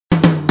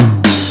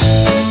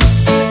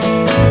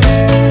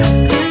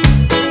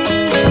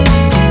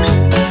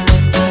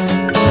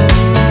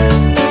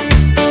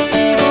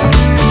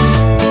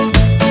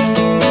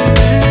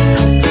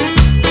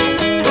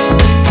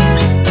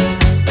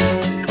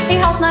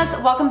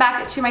HealthNuts, welcome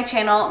back to my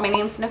channel. My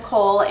name's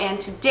Nicole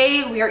and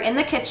today we are in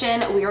the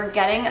kitchen. We are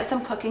getting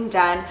some cooking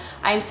done.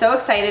 I'm so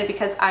excited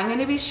because I'm going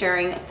to be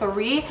sharing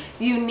 3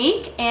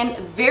 unique and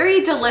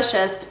very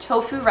delicious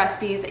tofu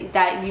recipes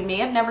that you may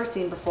have never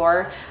seen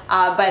before,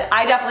 but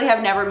I definitely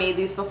have never made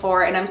these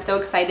before and I'm so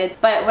excited.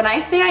 But when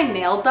I say I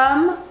nailed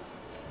them,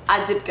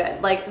 I did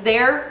good. Like,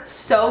 they're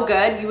so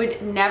good. You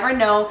would never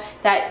know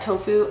that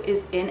tofu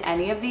is in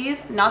any of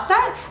these. Not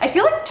that, I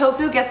feel like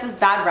tofu gets this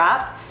bad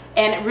rap,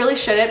 and it really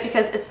shouldn't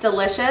because it's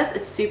delicious,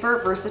 it's super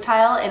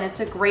versatile, and it's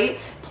a great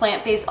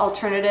plant-based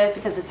alternative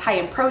because it's high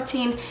in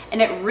protein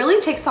and it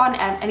really takes on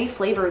any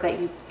flavor that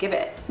you give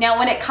it. Now,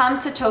 when it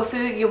comes to tofu,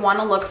 you want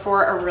to look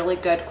for a really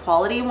good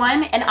quality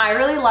one, and I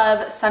really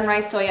love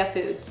Sunrise Soya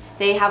Foods.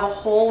 They have a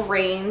whole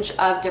range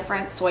of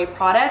different soy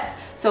products,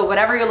 so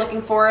whatever you're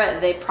looking for,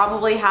 they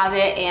probably have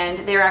it,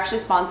 and they're actually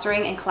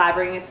sponsoring and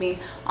collaborating with me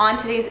on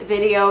today's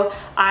video.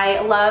 I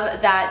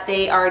love that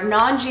they are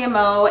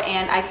non-GMO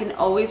and I can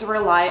always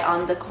rely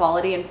on the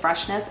quality and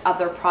freshness of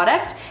their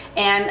product.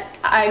 And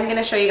I'm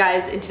gonna show you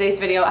guys in today's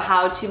video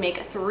how to make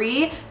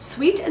 3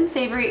 sweet and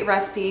savory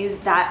recipes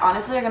that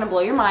honestly are gonna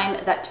blow your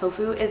mind that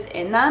tofu is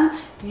in them.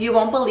 You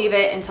won't believe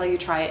it until you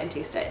try it and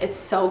taste it. It's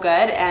so good,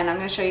 and I'm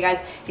gonna show you guys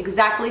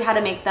exactly how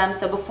to make them.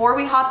 So before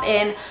we hop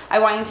in, I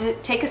want you to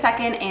take a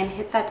second and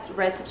hit that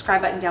red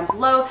subscribe button down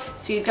below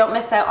so you don't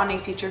miss out on a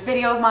future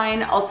video of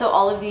mine. Also,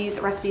 all of these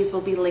recipes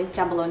will be linked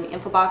down below in the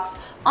info box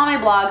on my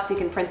blog so you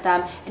can print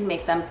them and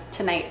make them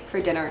tonight for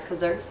dinner because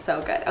they're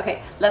so good.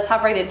 Okay, let's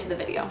hop right into the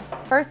video.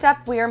 First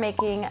up, we are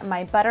making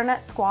my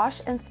butternut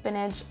squash and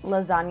spinach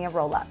lasagna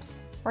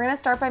roll-ups. We're gonna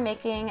start by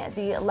making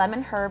the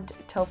lemon herbed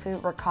tofu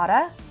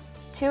ricotta.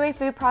 To a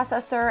food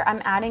processor,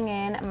 I'm adding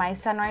in my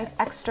Sunrise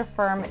extra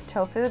firm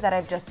tofu that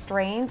I've just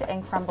drained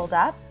and crumbled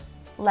up,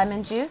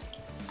 lemon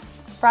juice,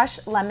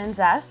 fresh lemon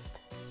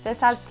zest.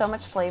 This adds so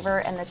much flavor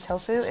and the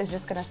tofu is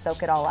just gonna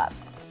soak it all up.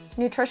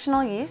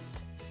 Nutritional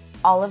yeast,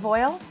 olive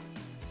oil,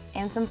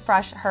 and some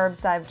fresh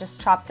herbs that I've just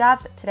chopped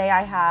up. Today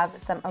I have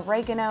some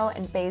oregano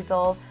and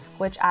basil,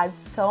 which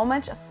adds so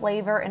much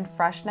flavor and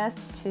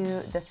freshness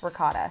to this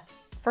ricotta.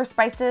 For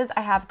spices,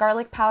 I have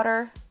garlic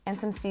powder and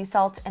some sea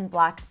salt and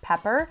black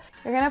pepper.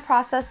 You're gonna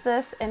process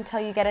this until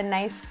you get a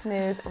nice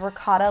smooth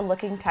ricotta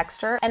looking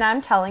texture. And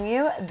I'm telling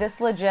you, this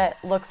legit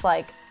looks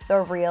like the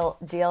real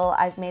deal.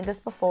 I've made this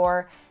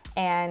before,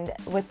 and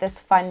with this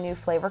fun new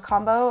flavor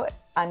combo,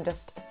 I'm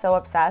just so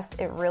obsessed.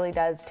 It really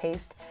does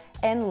taste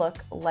and look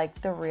like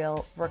the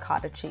real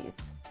ricotta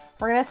cheese.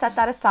 We're gonna set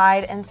that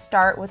aside and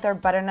start with our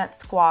butternut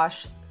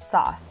squash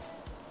sauce.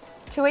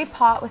 To a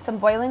pot with some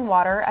boiling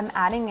water, I'm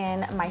adding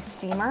in my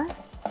steamer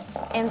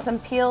and some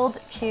peeled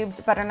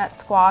cubed butternut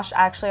squash. I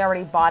actually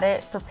already bought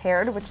it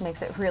prepared, which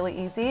makes it really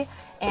easy.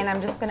 And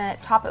I'm just gonna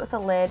top it with a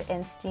lid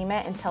and steam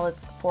it until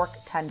it's fork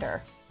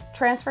tender.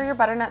 Transfer your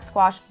butternut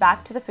squash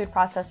back to the food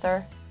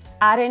processor.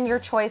 Add in your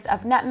choice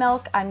of nut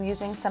milk. I'm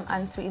using some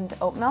unsweetened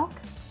oat milk,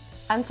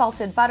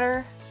 unsalted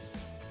butter,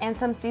 and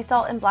some sea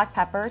salt and black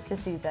pepper to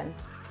season.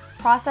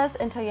 Process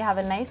until you have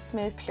a nice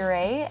smooth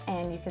puree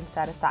and you can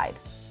set aside.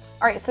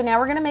 All right, so now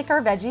we're gonna make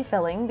our veggie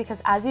filling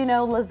because, as you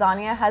know,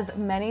 lasagna has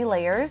many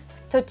layers.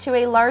 So to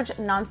a large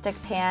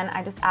nonstick pan,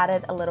 I just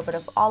added a little bit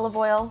of olive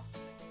oil,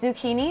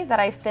 zucchini that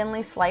I've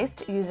thinly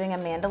sliced using a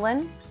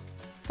mandolin,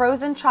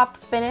 frozen chopped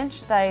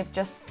spinach that I've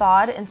just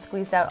thawed and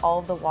squeezed out all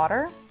of the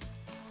water,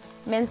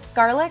 minced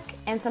garlic,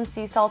 and some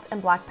sea salt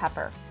and black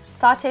pepper.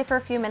 Saute for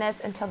a few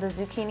minutes until the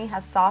zucchini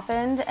has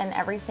softened and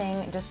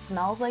everything just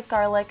smells like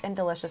garlic and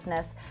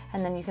deliciousness,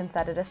 and then you can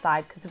set it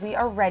aside because we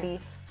are ready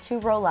to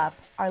roll up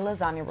our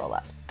lasagna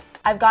roll-ups.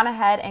 I've gone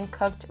ahead and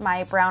cooked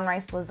my brown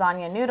rice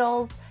lasagna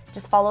noodles.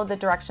 Just follow the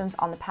directions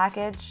on the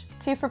package.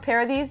 To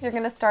prepare these, you're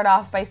gonna start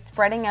off by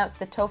spreading out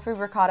the tofu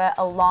ricotta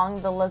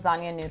along the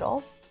lasagna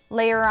noodle.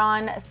 Layer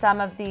on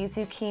some of the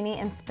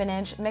zucchini and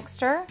spinach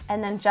mixture,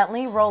 and then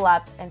gently roll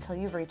up until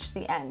you reach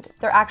the end.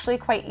 They're actually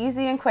quite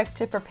easy and quick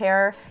to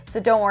prepare, so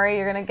don't worry,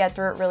 you're gonna get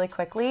through it really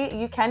quickly.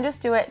 You can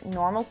just do it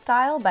normal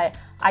style, but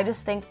I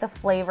just think the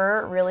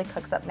flavor really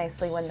cooks up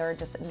nicely when they're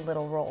just in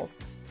little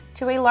rolls.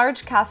 To a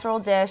large casserole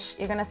dish,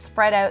 you're gonna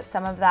spread out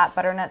some of that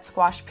butternut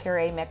squash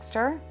puree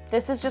mixture.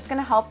 This is just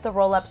gonna help the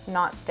roll-ups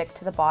not stick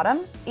to the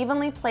bottom.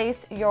 Evenly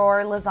place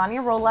your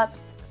lasagna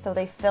roll-ups so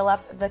they fill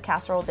up the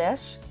casserole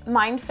dish.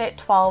 Mine fit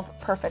 12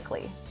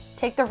 perfectly.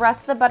 Take the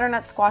rest of the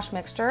butternut squash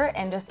mixture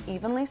and just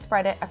evenly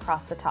spread it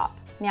across the top.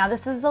 Now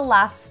this is the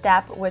last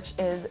step, which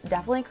is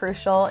definitely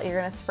crucial. You're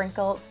gonna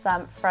sprinkle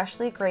some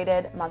freshly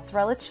grated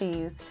mozzarella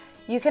cheese.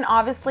 You can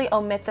obviously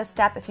omit this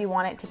step if you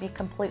want it to be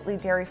completely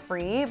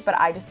dairy-free, but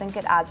I just think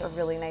it adds a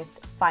really nice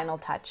final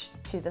touch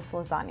to this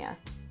lasagna.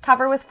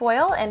 Cover with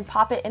foil and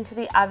pop it into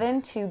the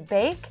oven to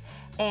bake.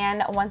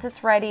 And once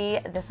it's ready,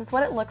 this is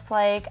what it looks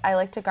like. I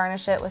like to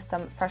garnish it with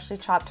some freshly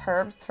chopped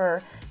herbs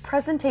for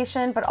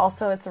presentation, but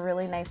also it's a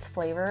really nice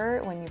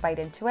flavor when you bite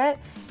into it.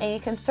 And you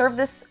can serve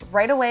this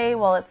right away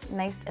while it's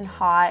nice and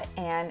hot,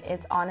 and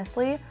it's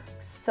honestly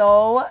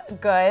so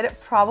good.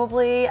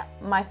 Probably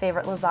my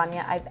favorite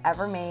lasagna I've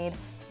ever made.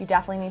 You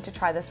definitely need to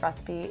try this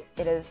recipe.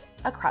 It is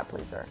a crowd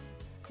pleaser.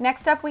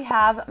 Next up, we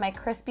have my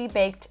crispy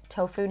baked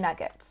tofu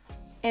nuggets.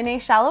 In a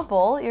shallow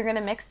bowl, you're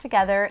gonna mix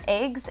together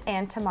eggs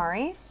and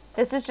tamari.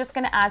 This is just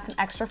gonna add some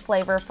extra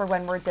flavor for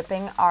when we're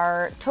dipping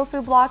our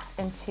tofu blocks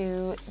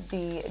into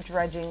the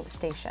dredging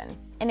station.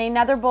 In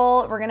another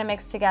bowl, we're gonna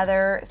mix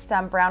together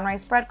some brown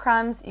rice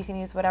breadcrumbs. You can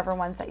use whatever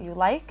ones that you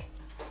like,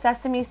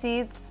 sesame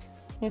seeds,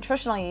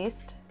 nutritional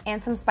yeast,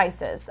 and some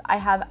spices. I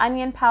have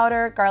onion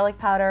powder, garlic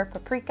powder,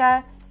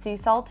 paprika, sea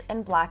salt,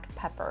 and black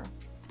pepper.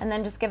 And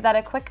then just give that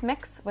a quick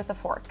mix with a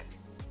fork.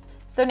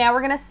 So now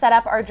we're gonna set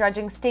up our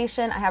dredging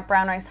station. I have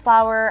brown rice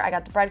flour, I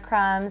got the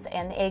breadcrumbs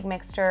and the egg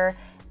mixture.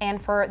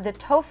 And for the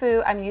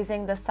tofu, I'm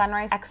using the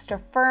Sunrise Extra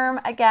Firm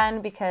again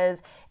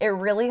because it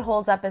really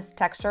holds up its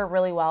texture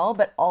really well,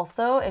 but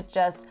also it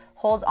just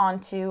holds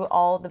onto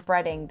all the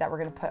breading that we're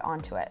gonna put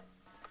onto it.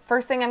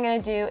 First thing I'm gonna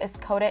do is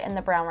coat it in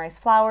the brown rice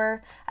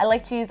flour. I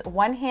like to use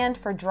one hand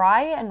for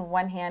dry and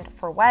one hand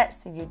for wet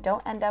so you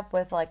don't end up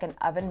with like an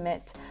oven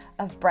mitt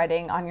of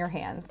breading on your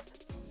hands.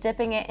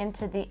 Dipping it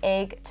into the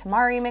egg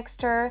tamari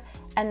mixture,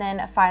 and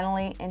then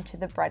finally into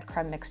the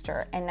breadcrumb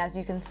mixture. And as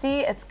you can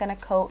see, it's gonna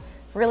coat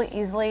really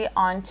easily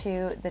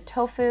onto the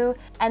tofu,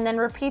 and then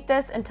repeat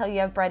this until you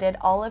have breaded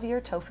all of your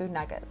tofu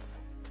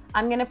nuggets.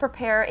 I'm gonna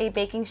prepare a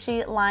baking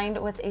sheet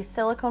lined with a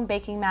silicone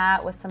baking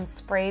mat with some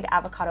sprayed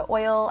avocado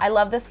oil. I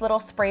love this little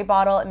spray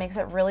bottle. It makes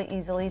it really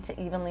easily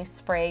to evenly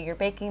spray your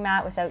baking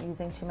mat without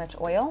using too much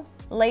oil.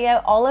 Lay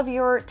out all of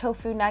your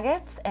tofu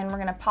nuggets and we're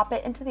gonna pop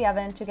it into the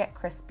oven to get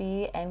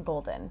crispy and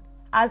golden.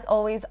 As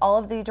always, all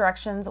of the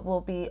directions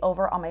will be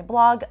over on my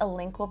blog. A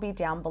link will be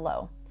down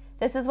below.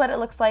 This is what it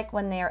looks like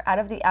when they are out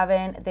of the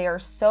oven. They are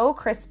so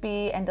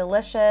crispy and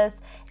delicious,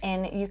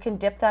 and you can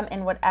dip them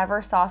in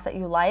whatever sauce that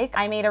you like.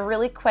 I made a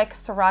really quick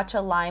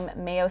sriracha lime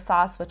mayo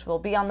sauce, which will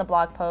be on the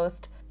blog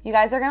post. You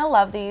guys are gonna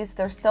love these.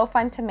 They're so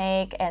fun to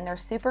make and they're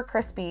super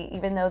crispy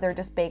even though they're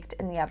just baked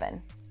in the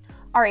oven.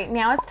 All right,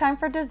 now it's time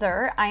for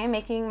dessert. I am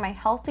making my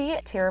healthy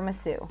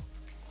tiramisu.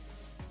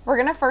 We're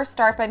gonna first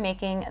start by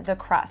making the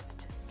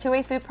crust. To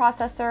a food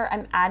processor,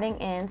 I'm adding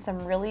in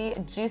some really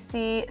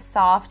juicy,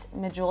 soft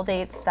medjool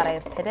dates that I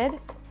have pitted.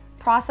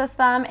 Process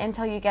them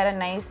until you get a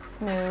nice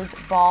smooth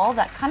ball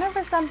that kind of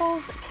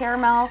resembles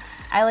caramel.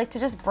 I like to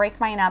just break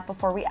mine up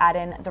before we add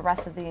in the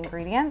rest of the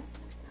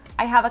ingredients.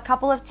 I have a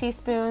couple of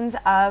teaspoons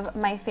of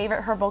my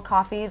favorite herbal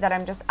coffee that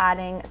I'm just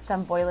adding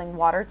some boiling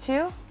water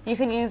to. You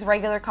can use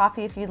regular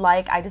coffee if you'd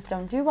like. I just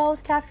don't do well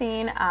with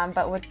caffeine,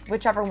 but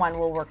whichever one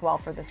will work well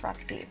for this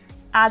recipe.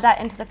 Add that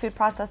into the food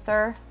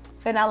processor.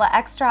 Vanilla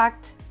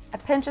extract, a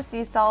pinch of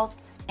sea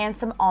salt, and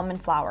some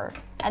almond flour.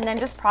 And then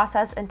just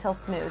process until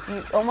smooth.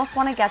 You almost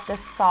want to get this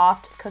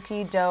soft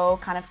cookie dough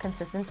kind of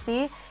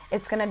consistency.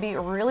 It's going to be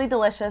really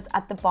delicious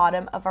at the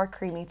bottom of our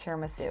creamy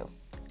tiramisu.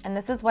 And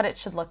this is what it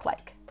should look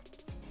like.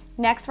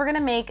 Next, we're going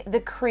to make the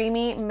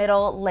creamy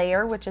middle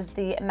layer, which is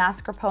the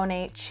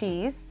mascarpone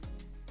cheese.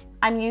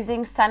 I'm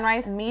using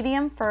Sunrise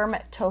medium firm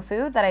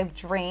tofu that I've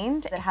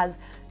drained. It has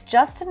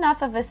just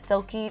enough of a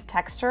silky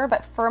texture,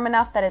 but firm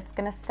enough that it's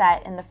gonna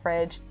set in the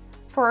fridge.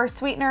 For our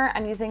sweetener,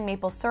 I'm using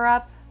maple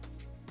syrup,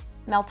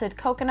 melted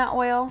coconut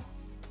oil,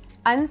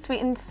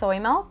 unsweetened soy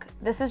milk.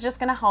 This is just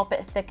gonna help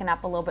it thicken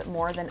up a little bit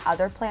more than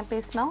other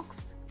plant-based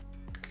milks.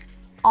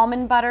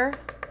 Almond butter,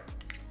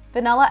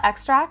 vanilla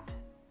extract,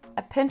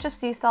 a pinch of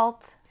sea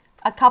salt,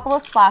 a couple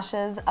of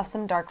splashes of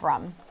some dark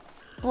rum.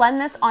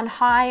 Blend this on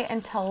high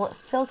until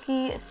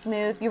silky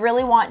smooth. You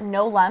really want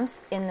no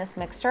lumps in this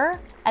mixture,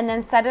 and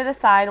then set it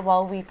aside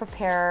while we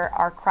prepare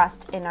our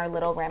crust in our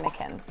little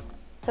ramekins.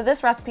 So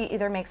this recipe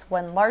either makes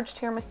one large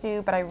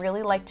tiramisu, but I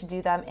really like to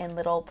do them in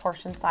little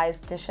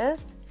portion-sized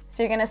dishes.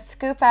 So you're gonna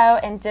scoop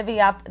out and divvy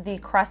up the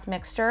crust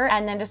mixture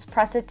and then just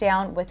press it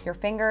down with your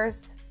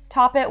fingers.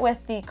 Top it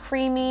with the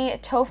creamy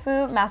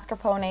tofu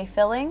mascarpone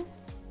filling,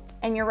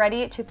 and you're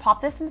ready to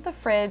pop this into the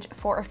fridge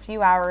for a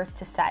few hours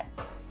to set.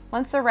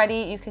 Once they're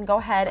ready, you can go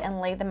ahead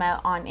and lay them out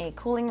on a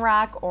cooling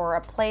rack or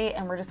a plate,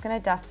 and we're just gonna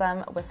dust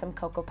them with some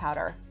cocoa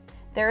powder.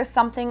 There is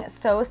something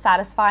so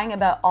satisfying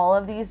about all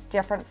of these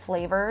different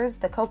flavors,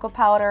 the cocoa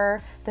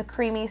powder, the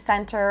creamy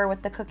center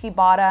with the cookie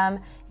bottom.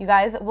 You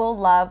guys will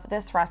love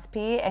this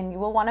recipe and you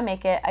will wanna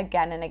make it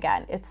again and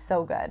again. It's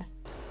so good.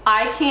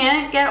 I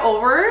can't get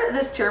over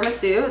this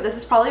tiramisu. This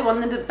is probably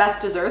one of the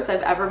best desserts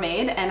I've ever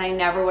made, and I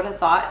never would have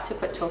thought to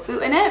put tofu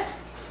in it.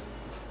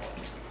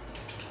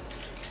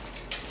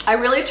 I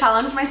really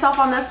challenged myself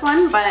on this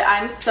one, but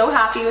I'm so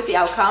happy with the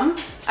outcome.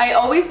 I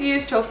always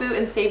use tofu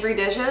in savory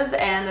dishes,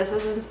 and this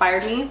has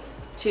inspired me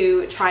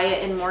to try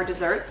it in more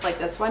desserts like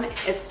this one.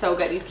 It's so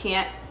good. You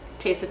can't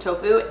taste the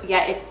tofu,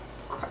 yet it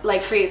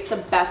like creates the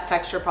best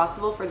texture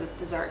possible for this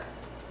dessert.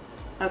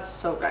 That's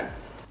so good.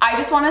 I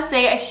just want to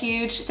say a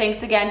huge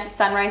thanks again to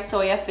Sunrise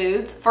Soya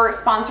Foods for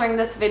sponsoring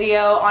this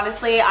video.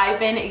 Honestly, I've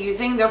been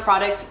using their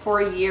products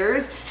for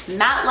years.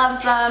 Matt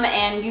loves them,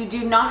 and you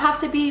do not have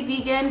to be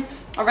vegan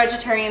or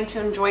vegetarian to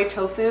enjoy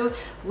tofu.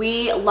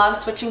 We love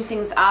switching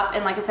things up,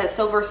 and like I said,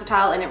 so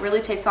versatile, and it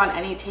really takes on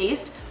any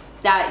taste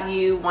that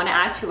you want to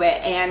add to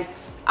it. And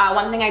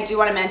One thing I do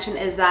want to mention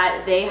is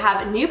that they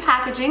have new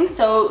packaging,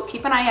 so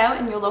keep an eye out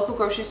in your local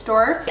grocery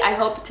store. I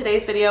hope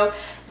today's video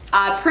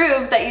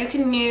proved that you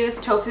can use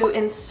tofu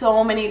in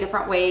so many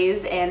different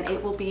ways and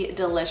it will be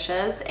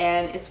delicious,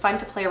 and it's fun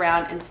to play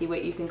around and see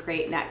what you can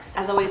create next.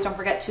 As always, don't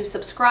forget to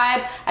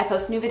subscribe. I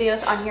post new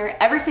videos on here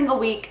every single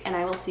week, and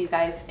I will see you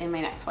guys in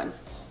my next one.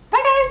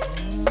 Bye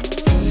guys!